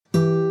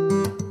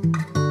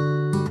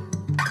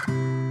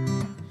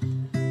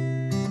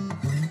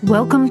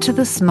Welcome to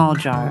The Small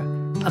Jar,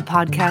 a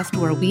podcast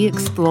where we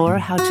explore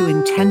how to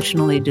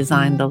intentionally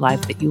design the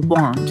life that you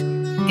want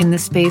in the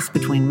space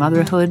between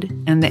motherhood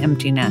and the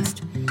empty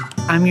nest.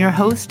 I'm your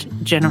host,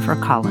 Jennifer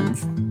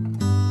Collins.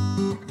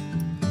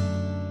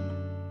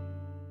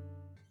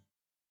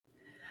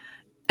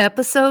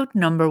 Episode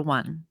number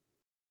 1.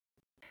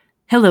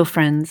 Hello,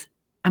 friends.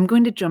 I'm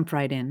going to jump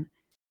right in.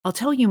 I'll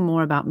tell you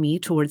more about me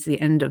towards the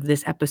end of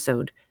this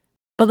episode,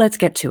 but let's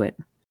get to it.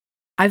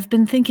 I've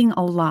been thinking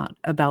a lot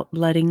about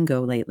letting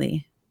go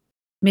lately.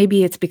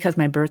 Maybe it's because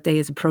my birthday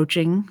is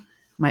approaching.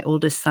 My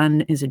oldest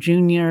son is a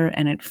junior,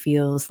 and it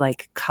feels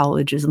like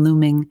college is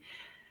looming.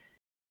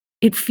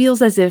 It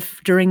feels as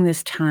if during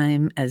this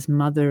time as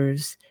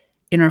mothers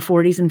in our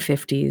 40s and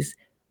 50s,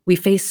 we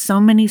face so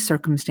many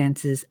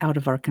circumstances out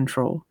of our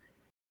control.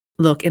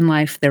 Look, in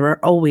life, there are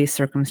always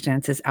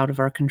circumstances out of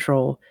our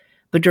control.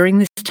 But during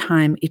this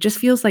time, it just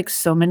feels like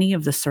so many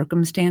of the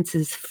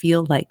circumstances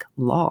feel like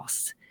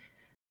loss,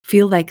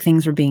 feel like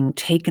things are being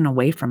taken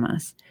away from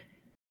us.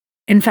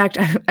 In fact,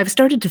 I've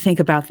started to think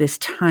about this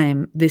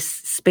time, this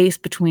space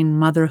between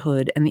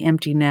motherhood and the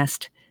empty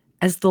nest,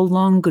 as the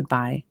long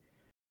goodbye.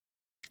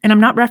 And I'm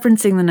not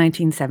referencing the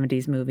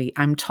 1970s movie.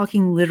 I'm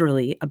talking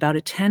literally about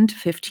a 10 to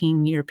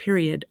 15-year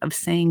period of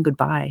saying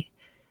goodbye.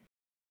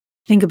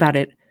 Think about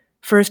it.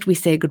 First, we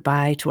say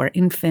goodbye to our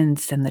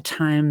infants and the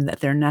time that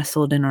they're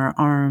nestled in our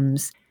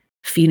arms,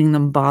 feeding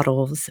them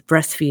bottles,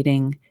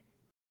 breastfeeding.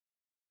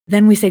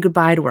 Then we say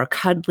goodbye to our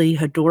cuddly,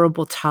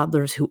 adorable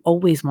toddlers who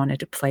always wanted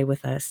to play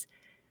with us.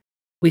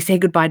 We say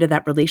goodbye to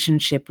that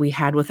relationship we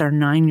had with our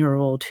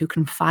 9-year-old who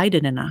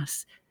confided in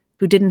us,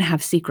 who didn't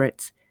have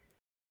secrets.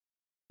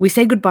 We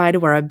say goodbye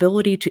to our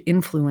ability to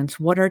influence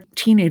what our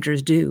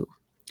teenagers do,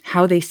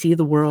 how they see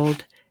the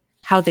world,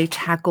 how they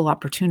tackle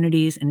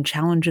opportunities and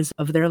challenges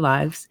of their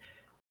lives.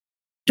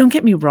 Don't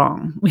get me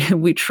wrong,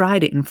 we try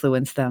to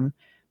influence them,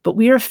 but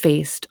we are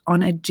faced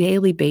on a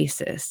daily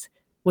basis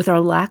with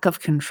our lack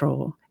of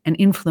control and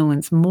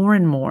influence more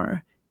and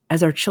more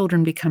as our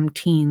children become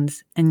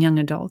teens and young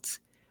adults.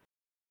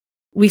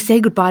 We say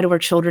goodbye to our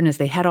children as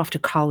they head off to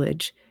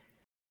college.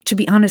 To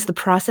be honest, the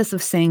process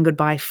of saying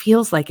goodbye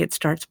feels like it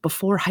starts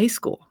before high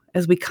school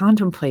as we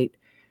contemplate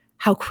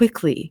how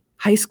quickly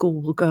high school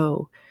will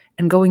go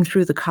and going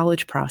through the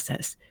college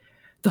process.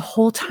 The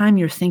whole time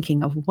you're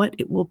thinking of what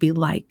it will be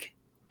like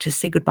to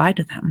say goodbye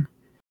to them.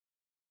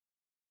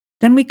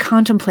 Then we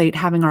contemplate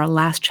having our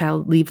last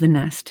child leave the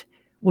nest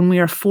when we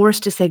are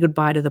forced to say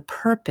goodbye to the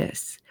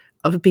purpose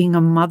of being a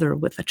mother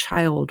with a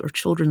child or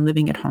children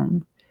living at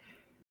home.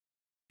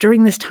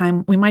 During this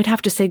time, we might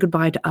have to say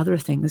goodbye to other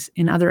things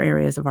in other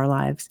areas of our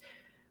lives.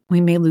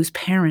 We may lose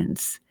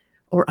parents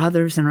or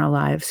others in our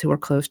lives who are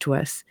close to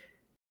us.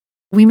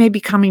 We may be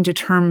coming to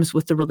terms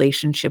with the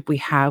relationship we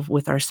have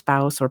with our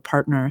spouse or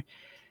partner,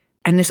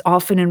 and this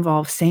often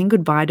involves saying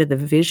goodbye to the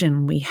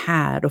vision we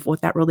had of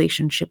what that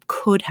relationship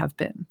could have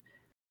been,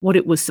 what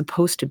it was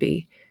supposed to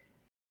be.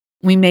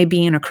 We may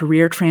be in a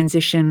career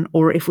transition,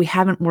 or if we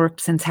haven't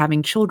worked since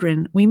having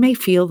children, we may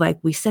feel like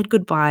we said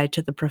goodbye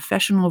to the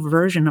professional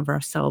version of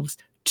ourselves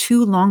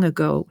too long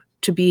ago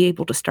to be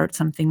able to start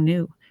something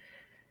new.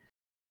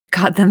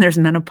 God, then there's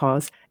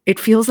menopause. It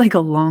feels like a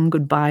long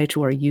goodbye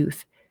to our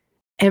youth.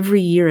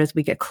 Every year as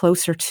we get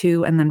closer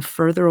to and then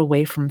further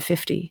away from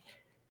 50,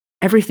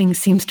 everything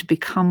seems to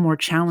become more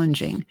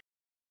challenging.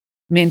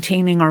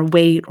 Maintaining our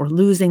weight or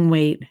losing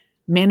weight,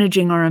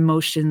 managing our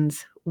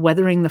emotions,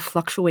 weathering the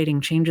fluctuating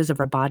changes of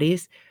our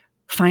bodies,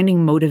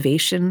 finding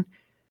motivation.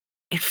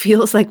 It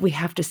feels like we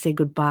have to say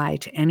goodbye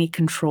to any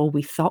control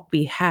we thought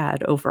we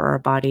had over our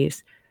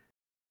bodies.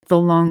 The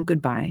long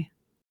goodbye.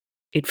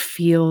 It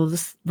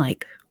feels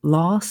like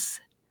loss,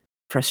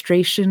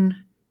 frustration,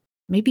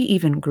 maybe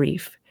even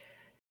grief.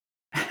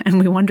 And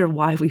we wonder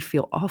why we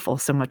feel awful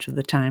so much of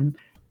the time.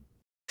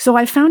 So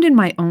I found in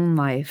my own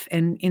life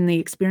and in the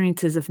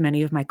experiences of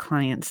many of my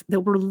clients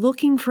that we're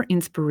looking for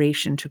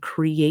inspiration to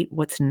create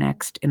what's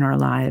next in our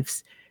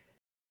lives.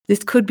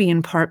 This could be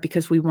in part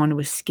because we want to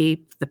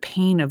escape the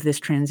pain of this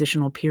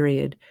transitional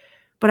period,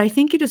 but I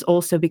think it is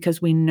also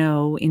because we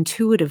know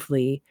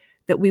intuitively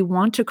that we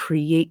want to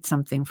create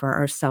something for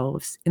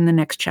ourselves in the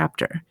next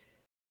chapter.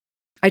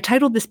 I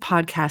titled this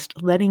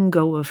podcast, Letting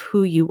Go of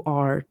Who You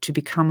Are to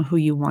Become Who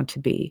You Want to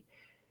Be.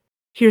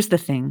 Here's the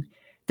thing.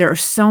 There are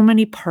so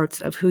many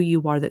parts of who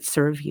you are that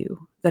serve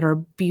you, that are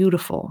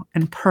beautiful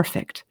and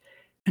perfect,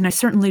 and I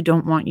certainly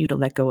don't want you to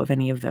let go of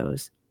any of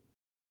those.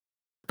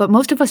 But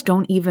most of us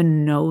don't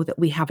even know that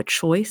we have a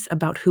choice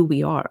about who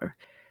we are.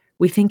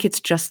 We think it's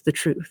just the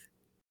truth,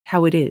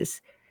 how it is.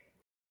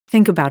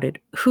 Think about it.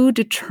 Who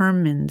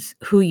determines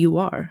who you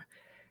are?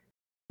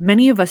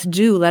 Many of us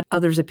do let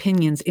others'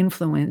 opinions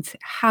influence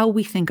how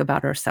we think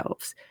about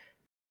ourselves.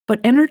 But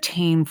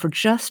entertain for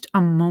just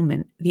a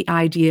moment the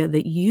idea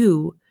that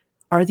you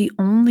are the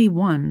only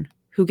one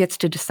who gets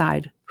to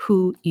decide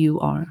who you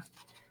are.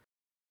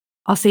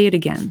 I'll say it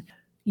again.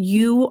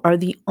 You are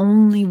the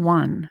only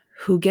one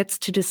who gets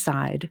to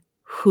decide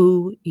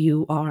who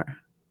you are.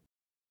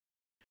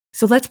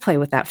 So let's play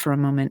with that for a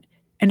moment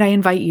And I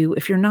invite you,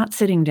 if you're not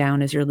sitting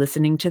down as you're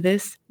listening to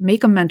this,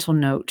 make a mental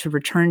note to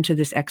return to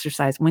this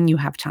exercise when you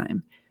have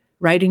time.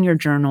 Write in your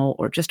journal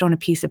or just on a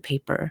piece of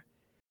paper.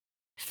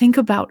 Think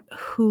about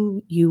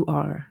who you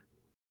are.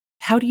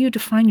 How do you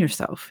define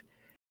yourself?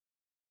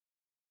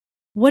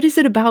 What is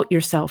it about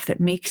yourself that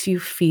makes you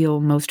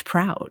feel most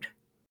proud?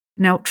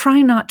 Now,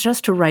 try not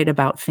just to write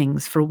about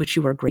things for which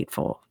you are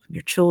grateful,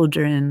 your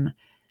children,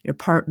 your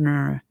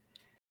partner.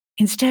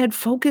 Instead,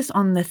 focus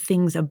on the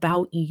things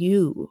about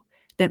you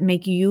that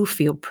make you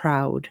feel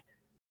proud,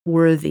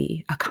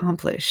 worthy,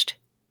 accomplished.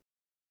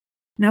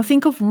 Now,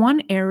 think of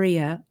one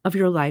area of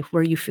your life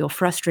where you feel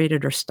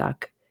frustrated or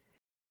stuck.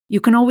 You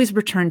can always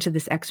return to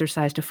this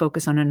exercise to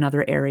focus on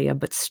another area,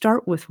 but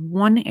start with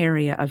one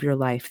area of your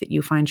life that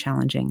you find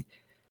challenging.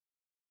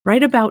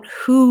 Write about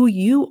who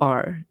you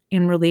are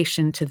in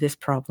relation to this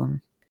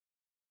problem.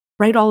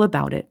 Write all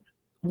about it.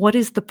 What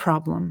is the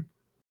problem?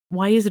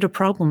 Why is it a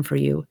problem for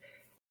you?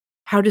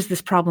 How does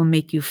this problem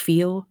make you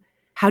feel?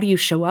 How do you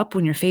show up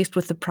when you're faced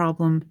with the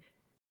problem?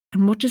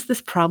 And what does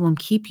this problem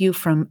keep you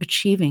from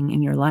achieving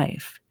in your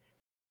life?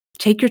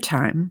 Take your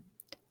time,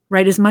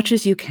 write as much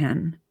as you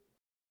can,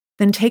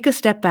 then take a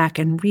step back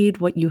and read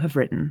what you have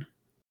written.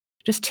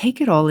 Just take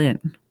it all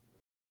in.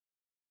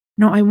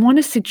 Now, I want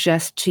to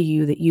suggest to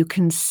you that you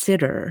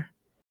consider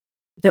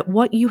that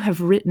what you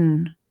have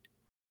written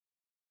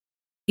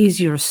is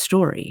your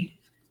story.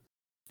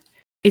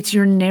 It's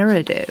your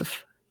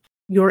narrative,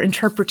 your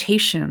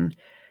interpretation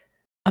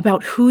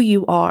about who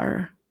you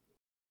are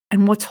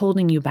and what's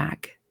holding you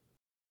back.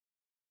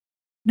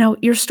 Now,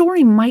 your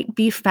story might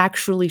be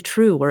factually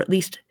true, or at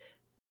least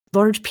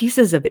large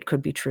pieces of it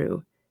could be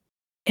true,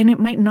 and it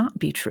might not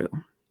be true.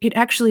 It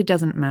actually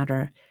doesn't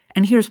matter,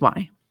 and here's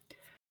why.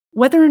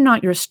 Whether or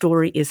not your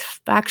story is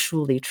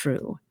factually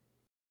true,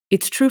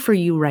 it's true for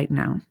you right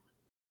now.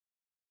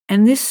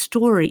 And this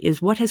story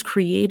is what has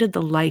created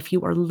the life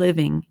you are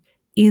living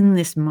in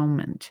this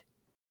moment.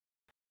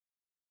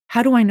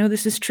 How do I know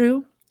this is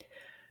true?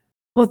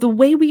 Well, the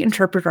way we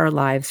interpret our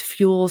lives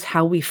fuels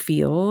how we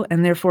feel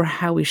and therefore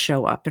how we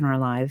show up in our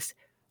lives.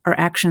 Our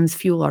actions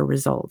fuel our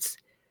results.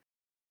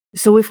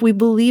 So if we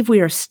believe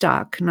we are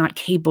stuck, not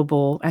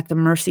capable, at the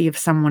mercy of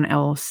someone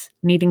else,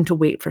 needing to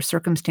wait for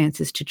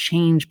circumstances to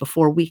change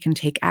before we can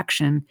take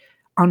action,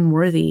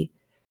 unworthy,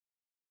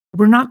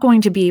 we're not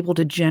going to be able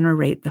to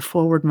generate the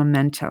forward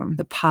momentum,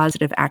 the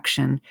positive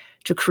action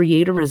to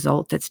create a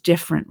result that's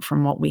different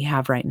from what we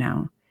have right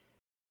now.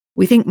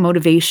 We think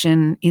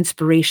motivation,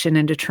 inspiration,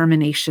 and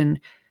determination,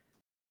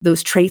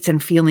 those traits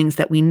and feelings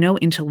that we know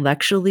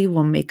intellectually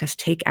will make us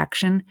take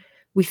action,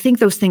 we think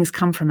those things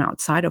come from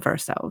outside of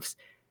ourselves.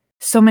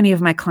 So many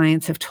of my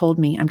clients have told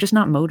me, I'm just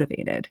not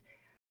motivated.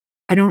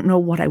 I don't know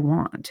what I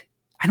want.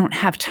 I don't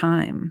have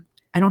time.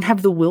 I don't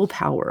have the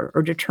willpower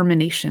or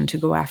determination to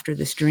go after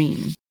this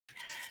dream.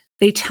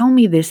 They tell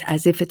me this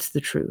as if it's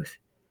the truth.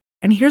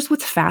 And here's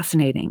what's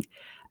fascinating.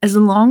 As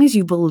long as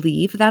you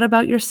believe that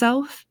about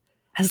yourself,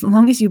 as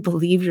long as you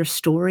believe your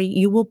story,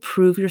 you will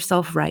prove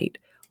yourself right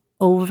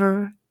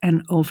over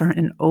and over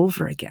and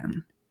over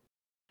again.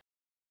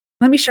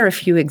 Let me share a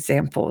few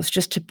examples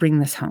just to bring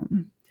this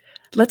home.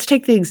 Let's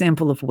take the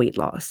example of weight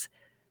loss.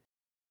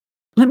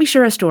 Let me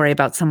share a story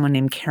about someone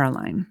named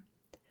Caroline.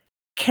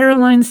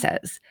 Caroline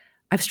says,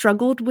 I've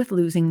struggled with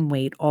losing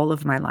weight all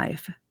of my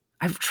life.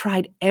 I've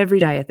tried every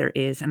diet there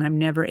is, and I'm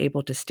never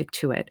able to stick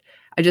to it.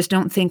 I just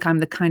don't think I'm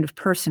the kind of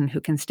person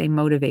who can stay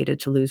motivated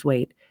to lose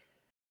weight.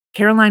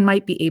 Caroline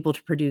might be able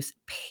to produce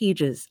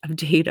pages of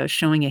data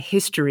showing a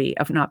history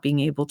of not being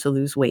able to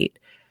lose weight.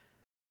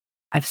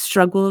 I've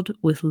struggled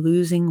with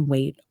losing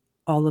weight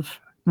all of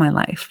my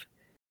life.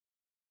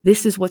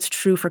 This is what's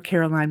true for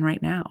Caroline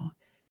right now.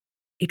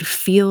 It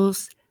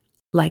feels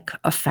like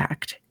a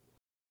fact.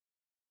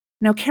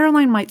 Now,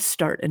 Caroline might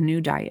start a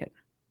new diet.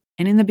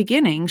 And in the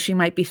beginning, she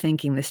might be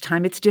thinking, this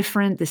time it's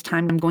different. This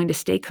time I'm going to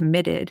stay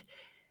committed.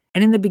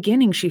 And in the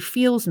beginning, she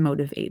feels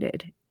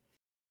motivated.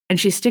 And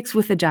she sticks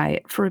with the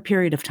diet for a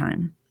period of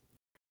time.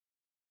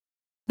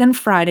 Then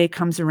Friday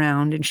comes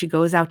around and she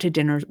goes out to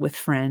dinner with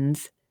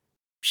friends.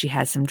 She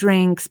has some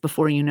drinks.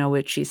 Before you know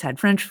it, she's had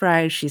French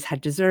fries. She's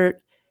had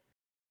dessert.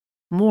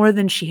 More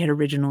than she had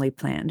originally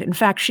planned. In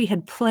fact, she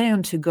had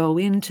planned to go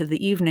into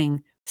the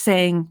evening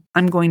saying,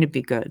 I'm going to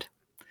be good.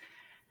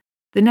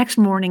 The next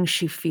morning,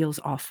 she feels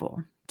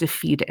awful,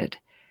 defeated.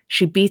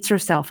 She beats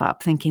herself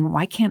up, thinking,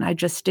 why can't I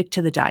just stick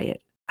to the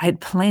diet? I had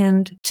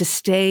planned to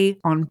stay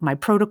on my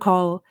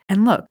protocol,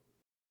 and look,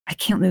 I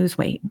can't lose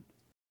weight.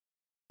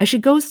 As she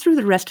goes through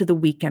the rest of the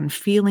weekend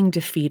feeling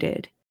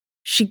defeated,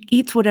 she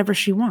eats whatever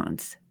she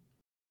wants.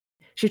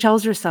 She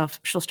tells herself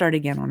she'll start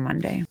again on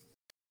Monday.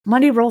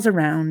 Monday rolls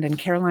around, and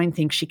Caroline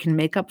thinks she can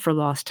make up for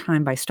lost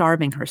time by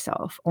starving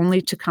herself,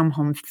 only to come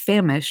home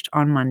famished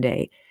on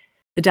Monday.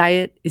 The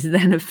diet is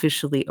then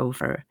officially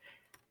over.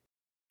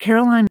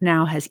 Caroline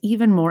now has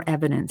even more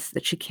evidence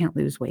that she can't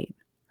lose weight.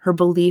 Her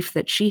belief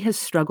that she has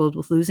struggled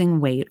with losing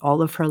weight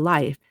all of her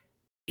life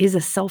is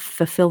a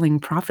self-fulfilling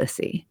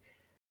prophecy.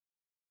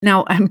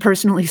 Now, I'm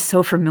personally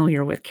so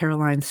familiar with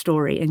Caroline's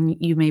story, and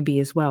you may be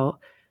as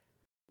well.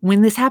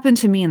 When this happened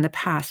to me in the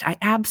past, I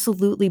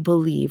absolutely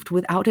believed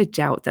without a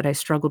doubt that I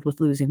struggled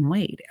with losing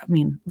weight. I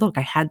mean, look,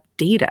 I had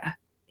data,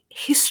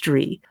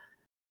 history,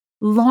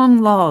 long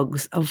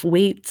logs of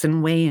weights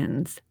and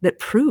weigh-ins that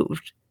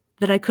proved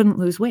that I couldn't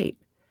lose weight.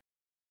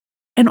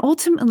 And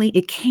ultimately,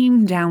 it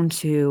came down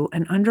to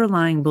an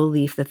underlying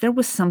belief that there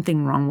was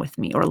something wrong with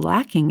me or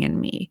lacking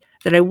in me,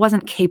 that I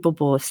wasn't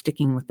capable of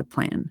sticking with the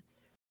plan.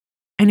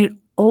 And it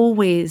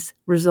always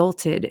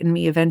resulted in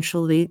me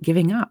eventually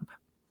giving up.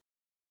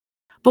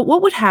 But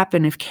what would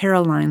happen if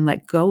Caroline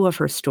let go of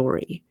her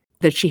story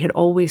that she had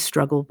always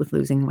struggled with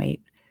losing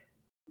weight?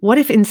 What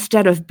if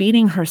instead of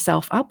beating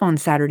herself up on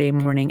Saturday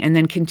morning and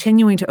then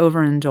continuing to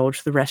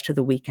overindulge the rest of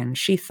the weekend,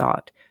 she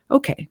thought,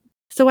 okay,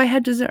 so I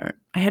had dessert,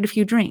 I had a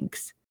few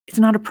drinks. It's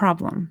not a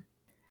problem.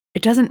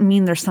 It doesn't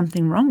mean there's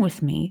something wrong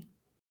with me.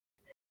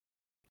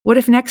 What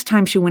if next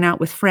time she went out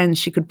with friends,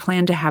 she could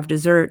plan to have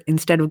dessert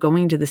instead of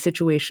going to the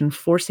situation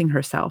forcing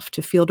herself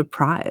to feel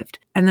deprived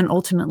and then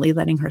ultimately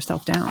letting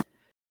herself down?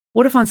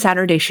 What if on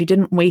Saturday she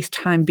didn't waste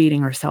time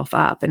beating herself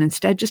up and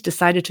instead just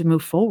decided to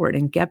move forward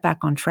and get back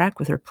on track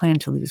with her plan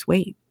to lose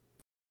weight?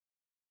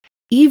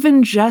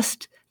 Even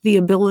just the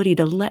ability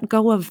to let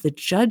go of the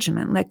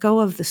judgment, let go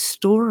of the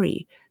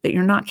story that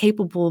you're not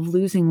capable of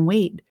losing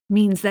weight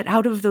means that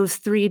out of those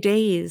 3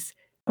 days,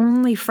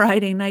 only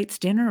Friday night's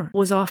dinner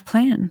was off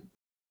plan.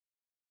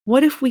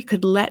 What if we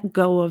could let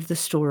go of the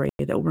story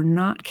that we're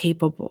not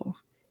capable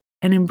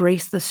and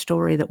embrace the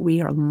story that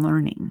we are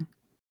learning?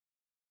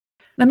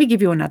 Let me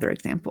give you another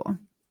example.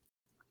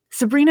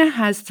 Sabrina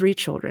has 3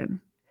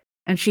 children,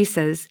 and she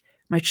says,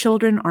 "My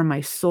children are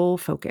my sole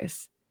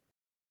focus.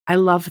 I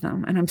love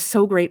them, and I'm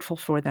so grateful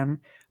for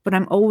them, but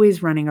I'm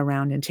always running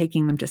around and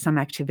taking them to some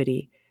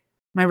activity.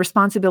 My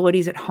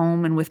responsibilities at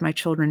home and with my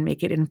children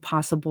make it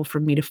impossible for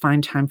me to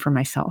find time for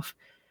myself.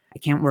 I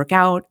can't work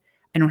out.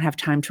 I don't have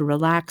time to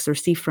relax or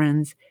see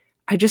friends.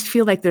 I just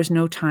feel like there's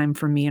no time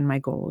for me and my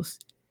goals."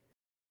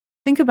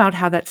 Think about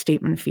how that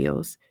statement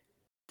feels.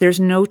 There's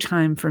no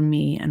time for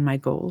me and my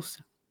goals.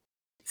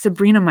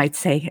 Sabrina might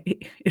say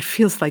it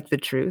feels like the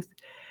truth,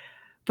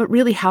 but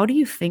really, how do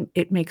you think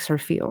it makes her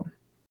feel?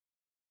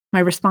 My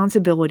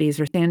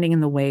responsibilities are standing in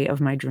the way of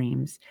my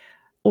dreams.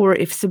 Or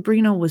if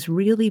Sabrina was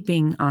really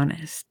being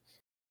honest,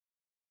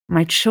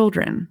 my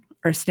children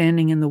are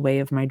standing in the way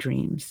of my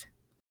dreams.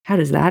 How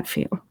does that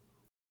feel?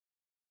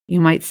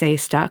 You might say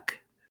stuck,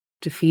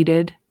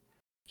 defeated.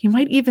 You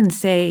might even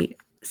say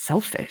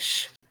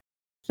selfish.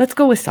 Let's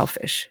go with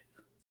selfish.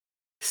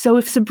 So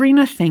if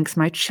Sabrina thinks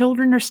my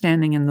children are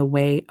standing in the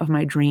way of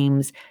my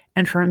dreams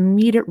and her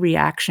immediate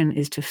reaction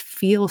is to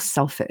feel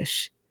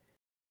selfish,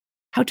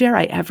 how dare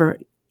I ever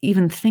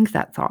even think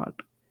that thought?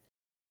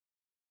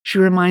 She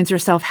reminds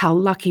herself how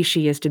lucky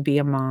she is to be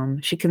a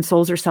mom. She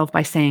consoles herself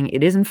by saying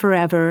it isn't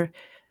forever,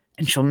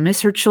 and she'll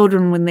miss her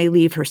children when they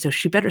leave her, so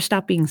she better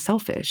stop being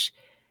selfish.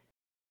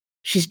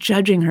 She's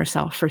judging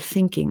herself for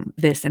thinking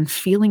this and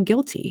feeling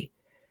guilty.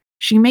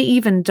 She may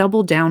even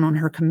double down on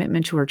her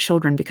commitment to her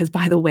children because,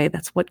 by the way,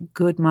 that's what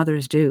good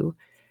mothers do.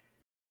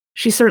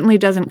 She certainly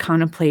doesn't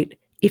contemplate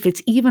if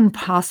it's even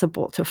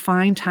possible to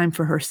find time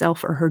for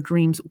herself or her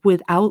dreams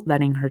without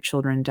letting her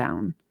children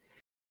down.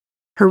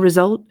 Her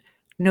result?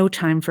 No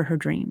time for her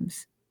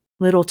dreams,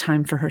 little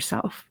time for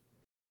herself.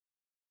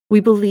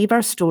 We believe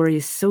our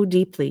stories so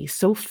deeply,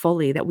 so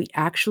fully, that we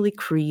actually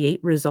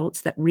create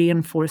results that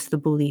reinforce the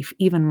belief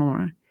even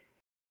more.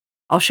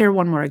 I'll share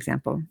one more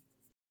example.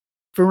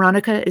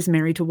 Veronica is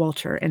married to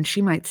Walter, and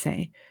she might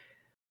say,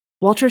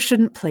 "Walter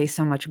shouldn't play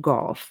so much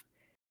golf.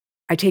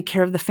 I take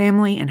care of the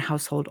family and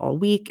household all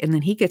week, and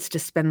then he gets to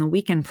spend the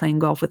weekend playing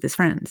golf with his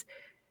friends.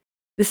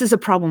 This is a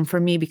problem for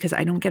me because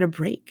I don't get a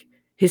break.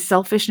 His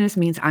selfishness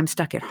means I'm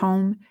stuck at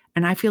home,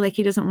 and I feel like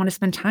he doesn't want to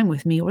spend time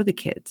with me or the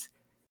kids."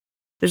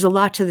 There's a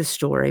lot to this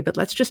story, but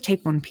let's just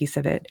take one piece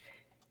of it.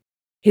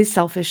 His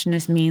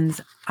selfishness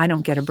means I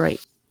don't get a break.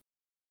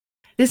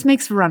 This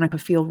makes Veronica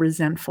feel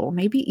resentful,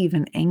 maybe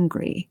even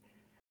angry.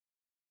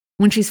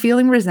 When she's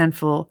feeling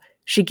resentful,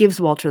 she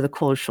gives Walter the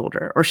cold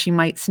shoulder, or she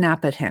might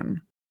snap at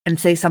him and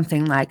say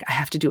something like, "I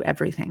have to do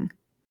everything."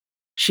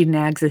 She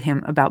nags at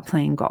him about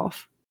playing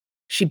golf.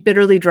 She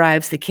bitterly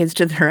drives the kids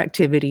to their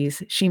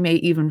activities. She may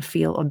even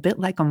feel a bit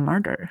like a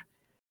martyr.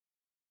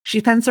 She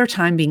spends her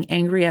time being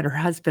angry at her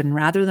husband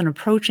rather than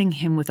approaching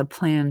him with a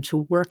plan to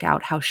work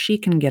out how she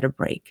can get a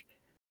break.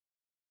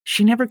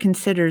 She never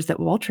considers that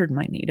Walter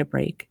might need a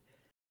break.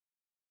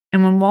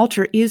 And when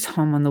Walter is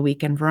home on the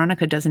weekend,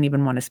 Veronica doesn't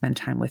even want to spend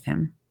time with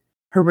him.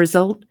 Her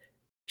result?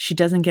 She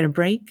doesn't get a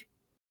break,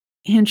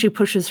 and she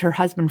pushes her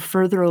husband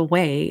further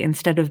away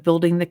instead of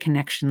building the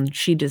connection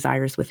she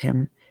desires with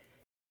him.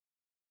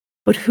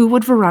 But who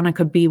would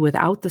Veronica be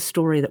without the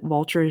story that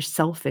Walter is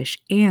selfish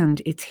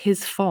and it's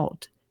his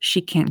fault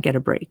she can't get a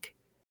break?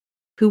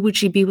 Who would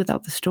she be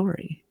without the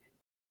story?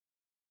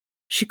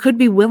 She could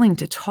be willing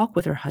to talk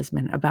with her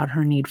husband about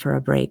her need for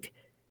a break.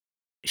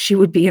 She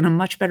would be in a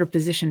much better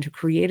position to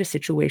create a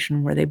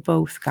situation where they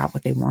both got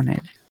what they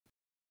wanted.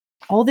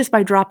 All this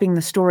by dropping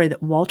the story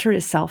that Walter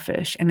is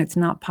selfish and it's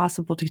not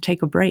possible to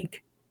take a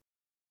break.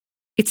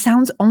 It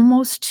sounds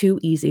almost too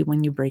easy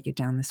when you break it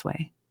down this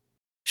way.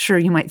 Sure,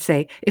 you might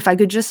say, if I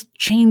could just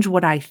change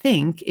what I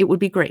think, it would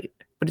be great.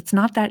 But it's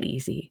not that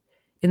easy.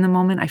 In the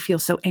moment, I feel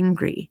so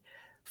angry,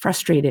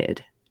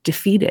 frustrated,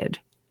 defeated.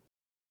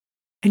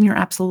 And you're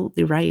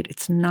absolutely right.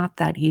 It's not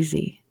that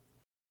easy.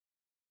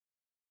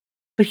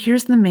 But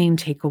here's the main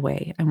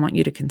takeaway I want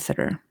you to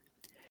consider.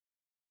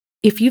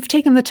 If you've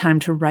taken the time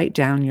to write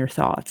down your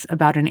thoughts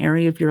about an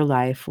area of your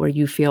life where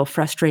you feel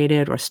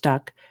frustrated or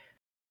stuck,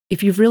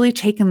 if you've really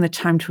taken the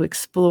time to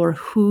explore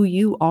who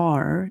you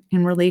are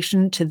in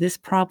relation to this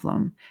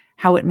problem,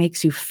 how it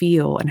makes you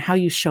feel, and how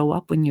you show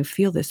up when you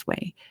feel this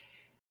way,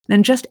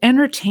 then just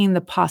entertain the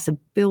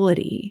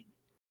possibility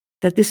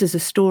that this is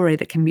a story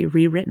that can be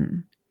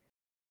rewritten.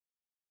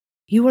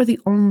 You are the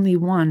only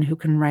one who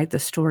can write the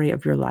story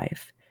of your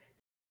life,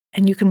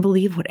 and you can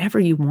believe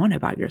whatever you want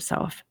about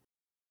yourself.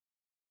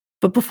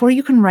 But before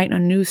you can write a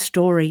new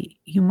story,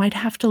 you might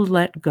have to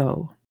let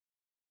go.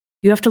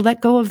 You have to let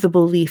go of the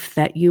belief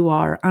that you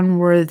are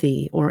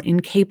unworthy or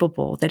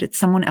incapable, that it's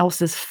someone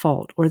else's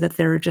fault, or that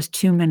there are just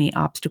too many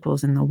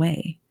obstacles in the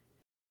way.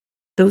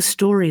 Those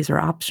stories are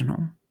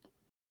optional.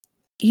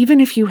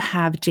 Even if you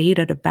have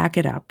data to back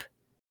it up,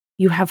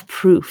 you have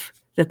proof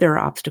that there are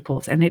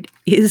obstacles and it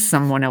is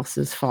someone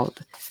else's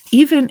fault.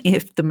 Even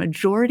if the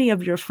majority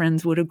of your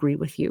friends would agree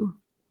with you,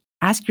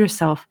 ask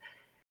yourself,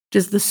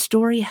 does the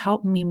story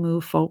help me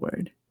move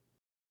forward?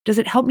 Does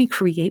it help me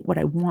create what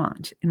I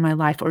want in my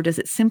life, or does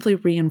it simply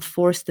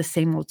reinforce the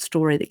same old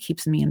story that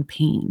keeps me in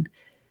pain?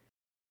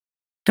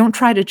 Don't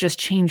try to just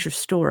change your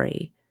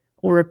story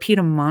or repeat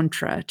a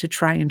mantra to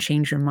try and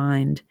change your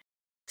mind.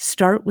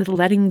 Start with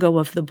letting go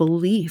of the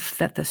belief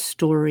that the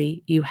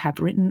story you have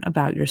written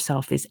about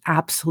yourself is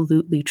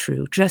absolutely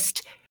true.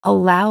 Just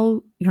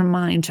allow your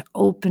mind to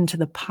open to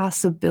the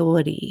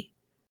possibility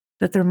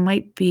that there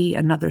might be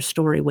another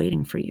story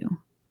waiting for you.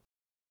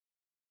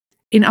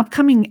 In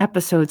upcoming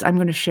episodes, I'm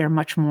going to share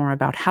much more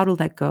about how to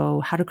let go,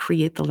 how to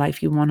create the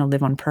life you want to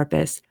live on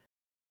purpose,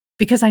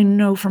 because I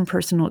know from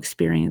personal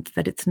experience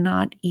that it's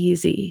not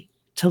easy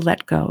to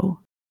let go.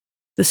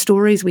 The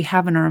stories we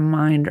have in our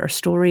mind are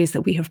stories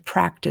that we have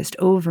practiced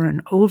over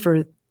and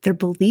over. They're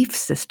belief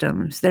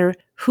systems. They're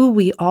who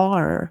we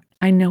are.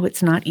 I know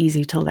it's not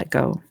easy to let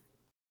go.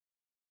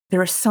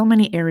 There are so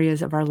many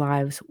areas of our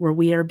lives where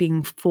we are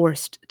being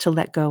forced to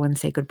let go and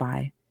say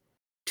goodbye.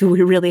 Do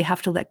we really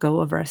have to let go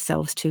of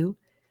ourselves too?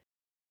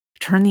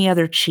 Turn the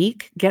other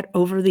cheek, get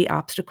over the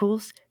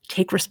obstacles,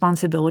 take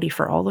responsibility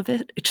for all of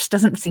it? It just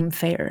doesn't seem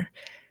fair.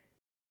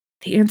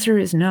 The answer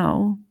is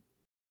no.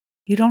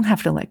 You don't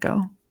have to let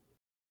go.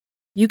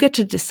 You get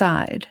to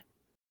decide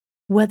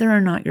whether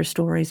or not your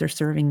stories are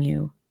serving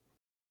you.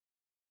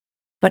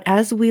 But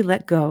as we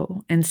let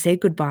go and say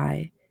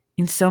goodbye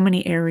in so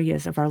many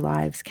areas of our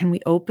lives, can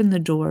we open the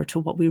door to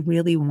what we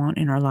really want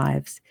in our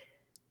lives?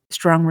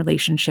 Strong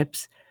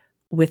relationships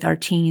with our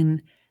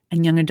teen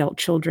and young adult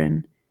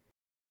children,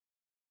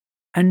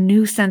 a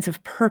new sense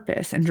of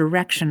purpose and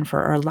direction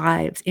for our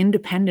lives,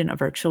 independent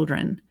of our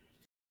children,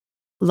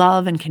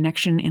 love and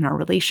connection in our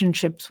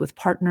relationships with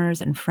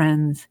partners and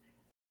friends,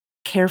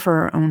 care for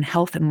our own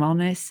health and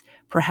wellness,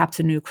 perhaps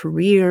a new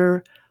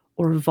career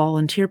or a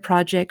volunteer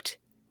project,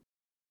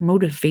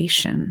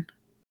 motivation,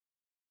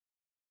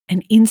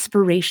 and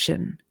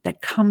inspiration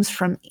that comes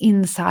from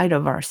inside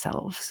of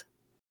ourselves.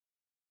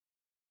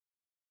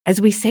 As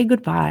we say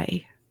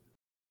goodbye,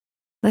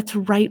 let's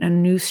write a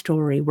new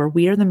story where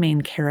we are the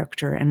main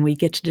character and we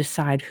get to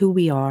decide who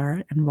we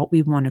are and what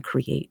we want to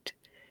create.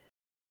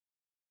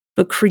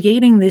 But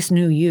creating this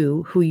new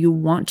you, who you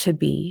want to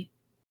be,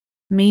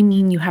 may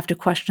mean you have to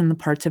question the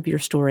parts of your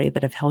story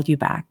that have held you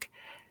back.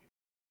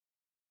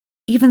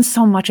 Even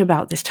so much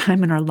about this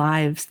time in our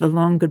lives, the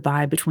long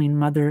goodbye between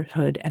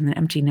motherhood and the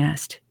empty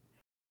nest,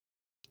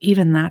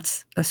 even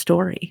that's a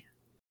story.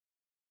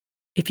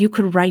 If you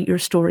could write your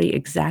story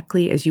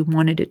exactly as you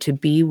wanted it to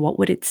be, what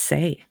would it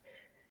say?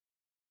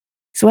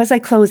 So as I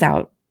close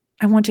out,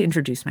 I want to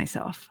introduce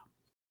myself.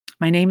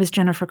 My name is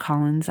Jennifer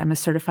Collins. I'm a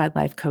certified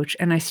life coach,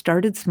 and I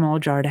started Small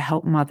Jar to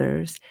help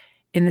mothers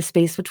in the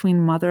space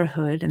between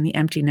motherhood and the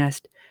empty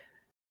nest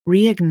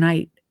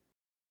reignite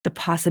the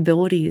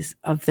possibilities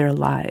of their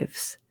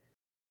lives,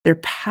 their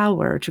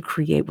power to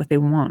create what they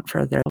want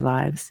for their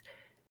lives.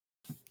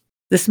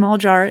 The Small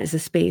Jar is a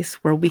space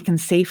where we can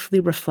safely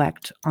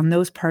reflect on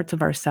those parts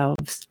of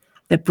ourselves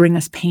that bring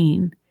us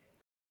pain,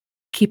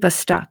 keep us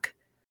stuck,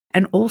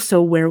 and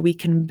also where we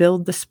can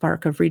build the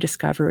spark of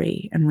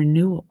rediscovery and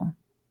renewal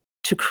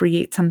to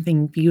create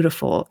something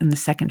beautiful in the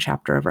second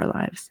chapter of our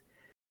lives.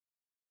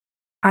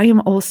 I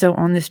am also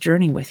on this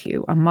journey with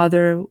you, a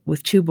mother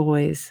with 2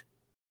 boys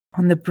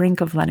on the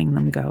brink of letting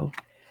them go.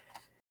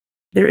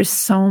 There is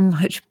so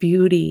much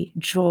beauty,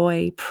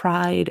 joy,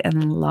 pride,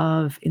 and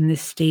love in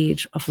this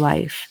stage of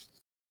life.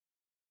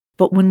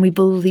 But when we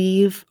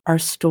believe our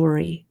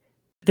story,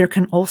 there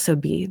can also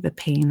be the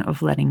pain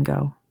of letting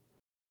go.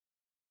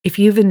 If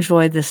you've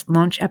enjoyed this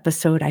launch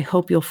episode, I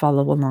hope you'll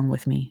follow along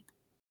with me.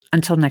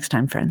 Until next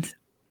time, friends.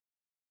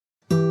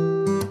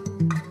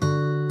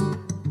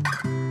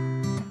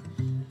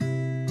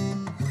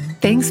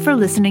 Thanks for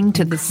listening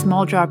to the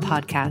Small Jar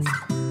Podcast.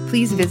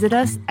 Please visit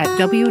us at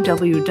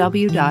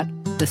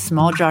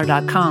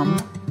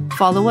www.thesmalljar.com.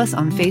 Follow us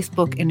on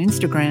Facebook and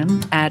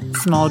Instagram at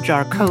Small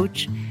Jar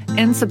Coach,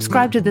 and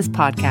subscribe to this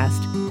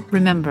podcast.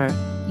 Remember,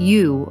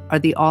 you are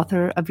the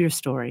author of your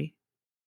story.